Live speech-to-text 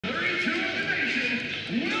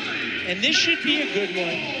And this should be a good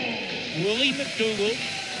one. Willie McDougald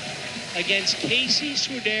against Casey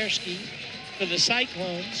Swiderski for the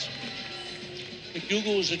Cyclones.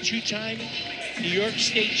 McDougald was a two-time New York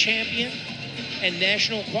State champion and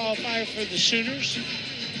national qualifier for the Sooners.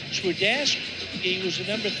 Swiderski was a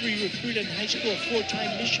number 3 recruit in high school, a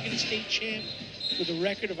 4-time Michigan State champ with a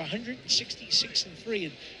record of 166-3.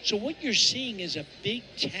 And so what you're seeing is a big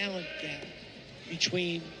talent gap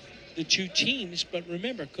between the two teams. But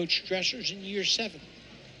remember, Coach Dresser's in year 7.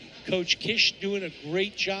 Coach Kish doing a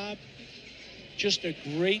great job. Just a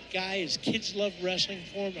great guy. His kids love wrestling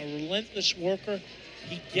for him, a relentless worker.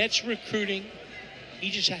 He gets recruiting. He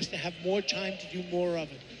just has to have more time to do more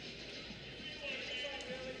of it.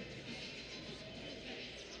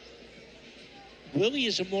 Willie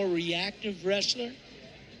is a more reactive wrestler,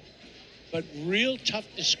 but real tough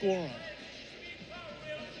to score on.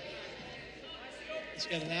 He's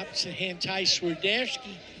got an opposite hand tie.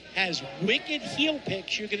 Swiderski has wicked heel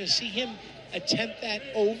picks. You're going to see him attempt that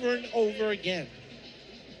over and over again.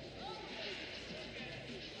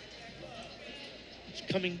 He's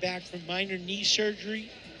coming back from minor knee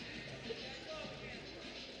surgery.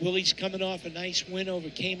 Willie's coming off a nice win over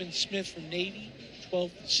Kamen Smith from Navy,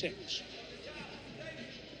 12-6.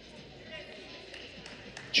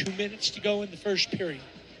 2 minutes to go in the first period.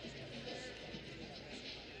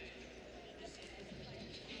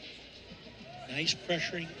 Nice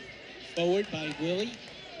pressuring forward by Willie.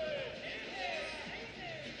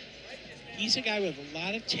 He's a guy with a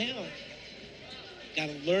lot of talent. Got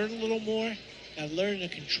to learn a little more. Got to learn to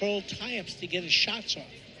control tie-ups to get his shots off.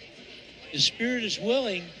 The spirit is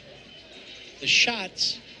willing. The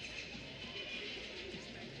shots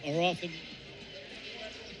are often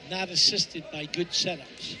not assisted by good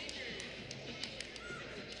setups.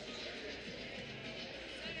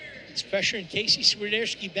 It's pressuring Casey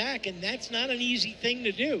Swiderski back, and that's not an easy thing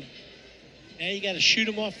to do. Now you got to shoot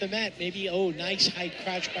him off the mat. Maybe, nice high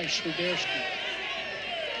crouch by Swiderski.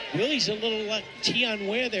 Willie's a little like Tion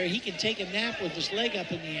Ware there. He can take a nap with his leg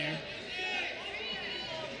up in the air.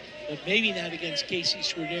 But maybe not against Casey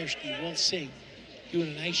Swiderski. We'll see.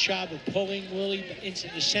 Doing a nice job of pulling Willie into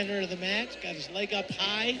the center of the mat. Got his leg up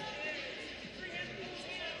high.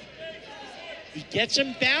 He gets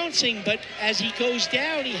him bouncing, but as he goes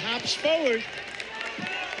down, he hops forward.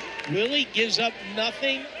 Willie gives up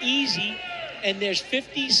nothing easy, and there's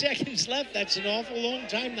 50 seconds left. That's an awful long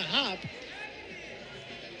time to hop.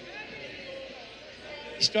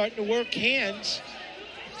 He's starting to work hands.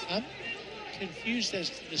 I'm confused as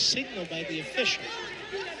to the signal by the official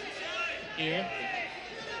here.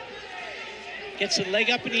 Gets the leg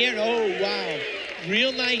up in the air. Oh, wow.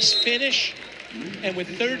 Real nice finish. And with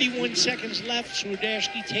 31 seconds left,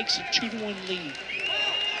 Swiderski takes a 2-1 lead.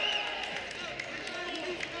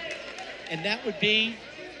 And that would be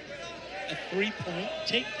a 3-point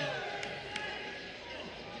takedown.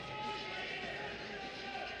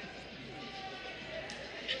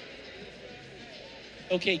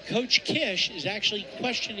 Okay, Coach Kish is actually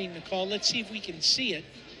questioning the call. Let's see if we can see it.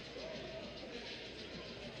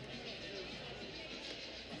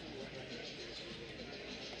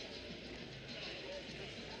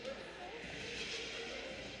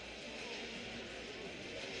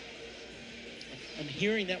 I'm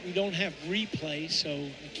hearing that we don't have replay, so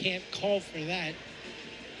we can't call for that.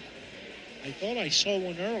 I thought I saw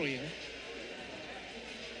one earlier.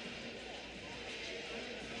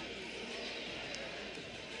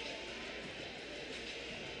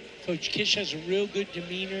 Coach Kish has a real good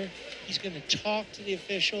demeanor. He's going to talk to the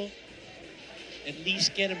official, at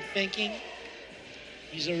least get him thinking.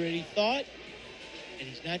 He's already thought, and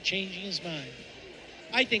he's not changing his mind.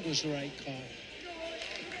 I think it was the right call.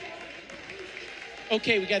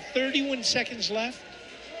 Okay, we got 31 seconds left.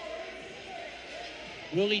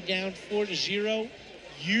 Willie down 4-0.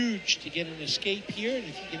 Huge to get an escape here, and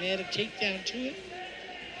if you can add a takedown to it,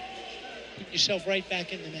 put yourself right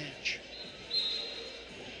back in the match.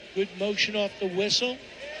 Good motion off the whistle.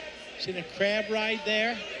 He's in a crab ride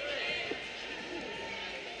there.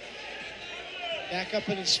 Back up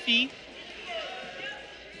on his feet.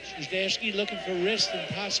 Swiderski looking for wrist and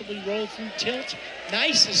possibly roll through tilt.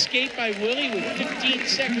 Nice escape by Willie with 15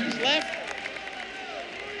 seconds left.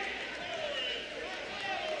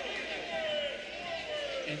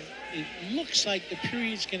 And it looks like the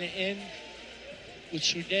period's going to end with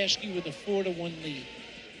Swiderski with a 4-1 lead.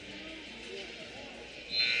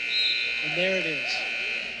 And there it is.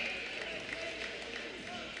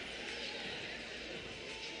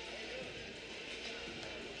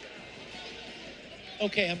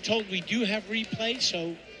 Okay, I'm told we do have replay,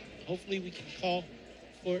 so hopefully we can call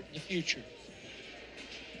for it in the future.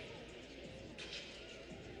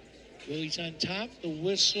 Willie's on top. The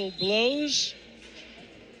whistle blows.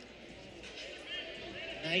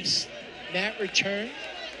 Nice mat return.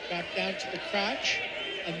 Drop down to the crotch.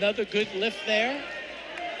 Another good lift there.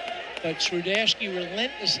 But Swiderski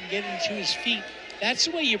relentless in getting to his feet. That's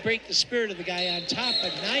the way you break the spirit of the guy on top.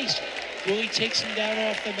 But nice. Willie takes him down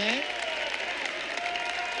off the mat.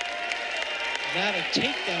 Not a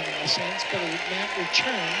takedown in a sense, but a mat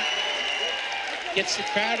return. Gets the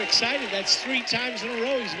crowd excited. That's 3 times in a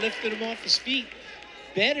row he's lifted him off his feet.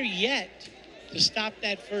 Better yet, to stop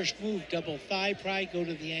that first move, double thigh pry, go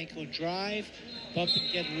to the ankle drive, bump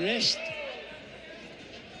and get wrist.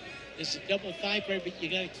 It's a double thigh pry, but you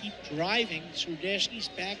got to keep driving. Swiderski's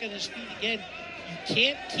back on his feet again. You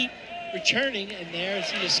can't keep returning, and there's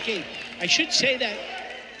the escape. I shouldn't say that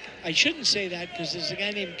because there's a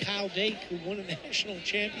guy named Kyle Dake who won a national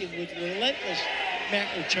champion with relentless mat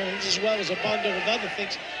returns as well as a bundle of other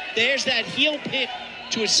things. There's that heel pick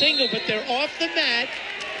to a single, but they're off the mat.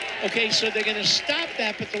 Okay, so they're going to stop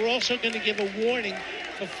that, but they're also going to give a warning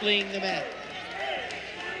for fleeing the mat.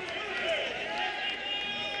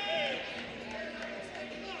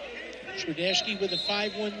 Swiderski with a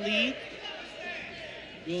 5-1 lead.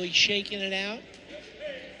 Really shaking it out.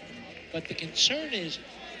 But the concern is,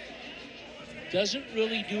 doesn't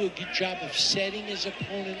really do a good job of setting his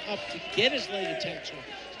opponent up to get his leg attacks on.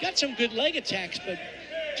 He's got some good leg attacks, but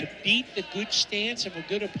to beat the good stance of a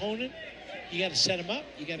good opponent, you got to set him up.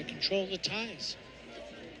 You got to control the ties.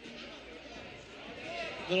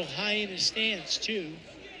 A little high in his stance, too.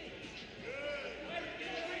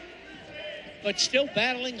 But still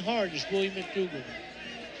battling hard is Willie McDougald.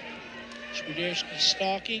 Swiderski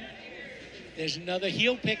stalking. There's another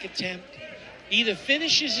heel pick attempt. Either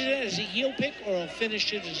finishes it as a heel pick or he'll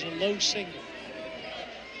finish it as a low single.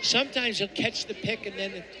 Sometimes he'll catch the pick and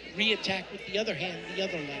then re-attack with the other hand, the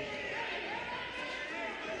other leg.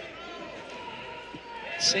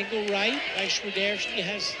 Single right by Swiderski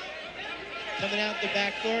has coming out the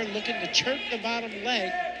back door, looking to turn the bottom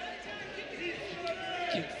leg.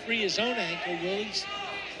 Can free his own ankle. Willie's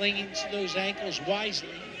clinging to those ankles wisely.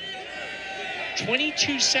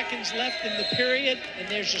 22 seconds left in the period, and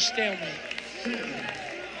there's a stalemate.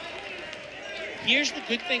 Here's the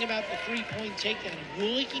good thing about the 3-point takedown. If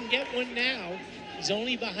Willie can get one now, he's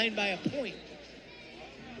only behind by a point.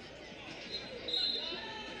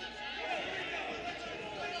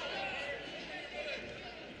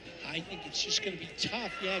 I think it's just going to be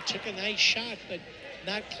tough. Yeah, it took a nice shot, but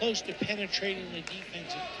not close to penetrating the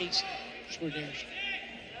defense of Casey Swiderski.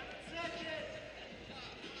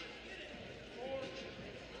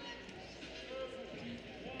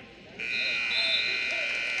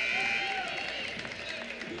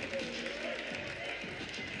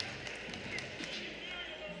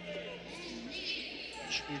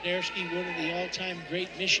 Swiderski, one of the all-time great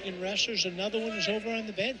Michigan wrestlers. Another one is over on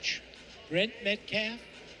the bench. Brent Metcalf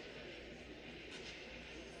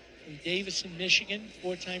from Davison, Michigan,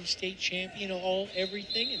 4-time state champion,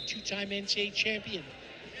 everything, and 2-time NCAA champion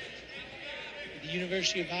at the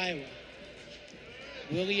University of Iowa.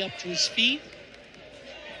 Willie up to his feet.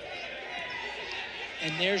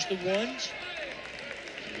 And there's the ones.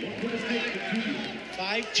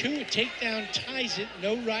 5-2, a takedown ties it,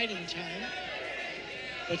 no riding time.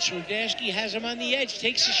 But Swiderski has him on the edge,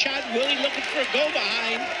 takes a shot. Willie looking for a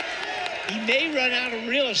go-behind. He may run out of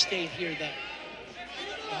real estate here, though.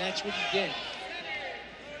 And that's what he did.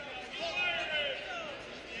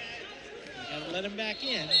 You gotta let him back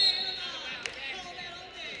in.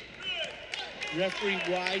 Referee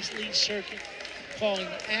wisely calling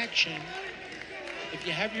action. If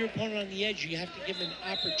you have your opponent on the edge, you have to give him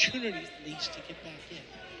an opportunity at least to get back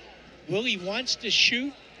in. Willie wants to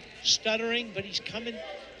shoot, stuttering, but he's coming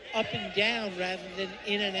up and down rather than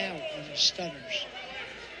in and out on his stutters.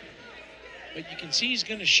 But you can see he's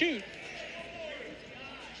going to shoot.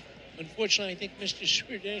 Unfortunately, I think Mr.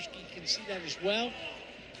 Swiderski can see that as well.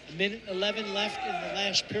 1:11 left in the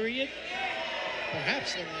last period.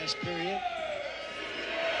 Perhaps the last period.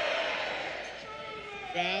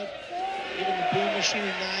 Crowd giving the boom machine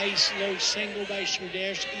a nice low single by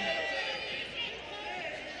Swiderski.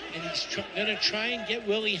 And he's going to try and get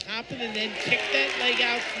Willie hopping and then kick that leg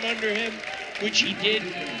out from under him, which he did.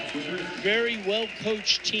 Very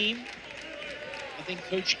well-coached team. I think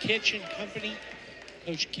Coach Kitch and company,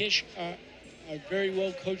 Coach Kish, are very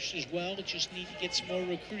well-coached as well. Just need to get some more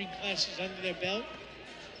recruiting classes under their belt.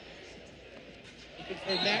 Looking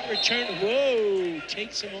for a mat return. Whoa!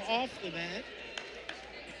 Takes him off the mat.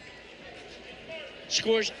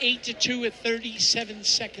 Scores 8-2 with 37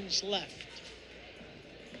 seconds left.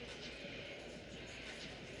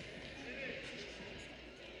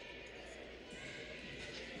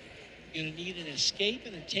 You're going to need an escape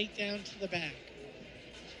and a takedown to the back.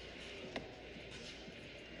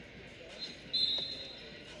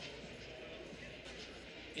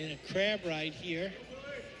 In a crab ride here.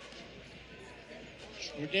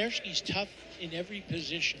 Swiderski's tough in every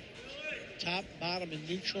position. Top, bottom, and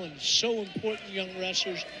neutral, and so important, young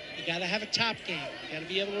wrestlers. You got to have a top game. You got to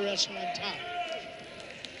be able to wrestle on top.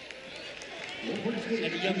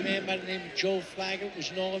 And a young man by the name of Joe Flaggett was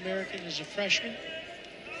an All-American as a freshman,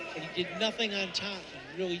 but he did nothing on top.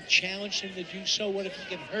 And really challenged him to do so. What if he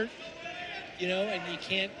get hurt? You know, and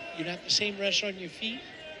you're not the same wrestler on your feet.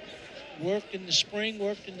 Worked in the spring,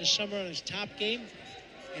 worked in the summer on his top game,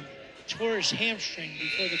 and tore his hamstring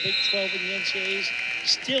before the Big 12 in the NCAAs.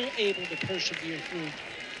 Still able to persevere through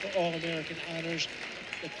the All-American honors.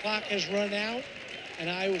 The clock has run out,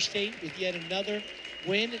 and Iowa State with yet another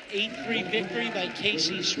win, an 8-3 victory by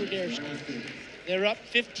Casey Swiderski. They're up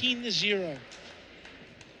 15-0.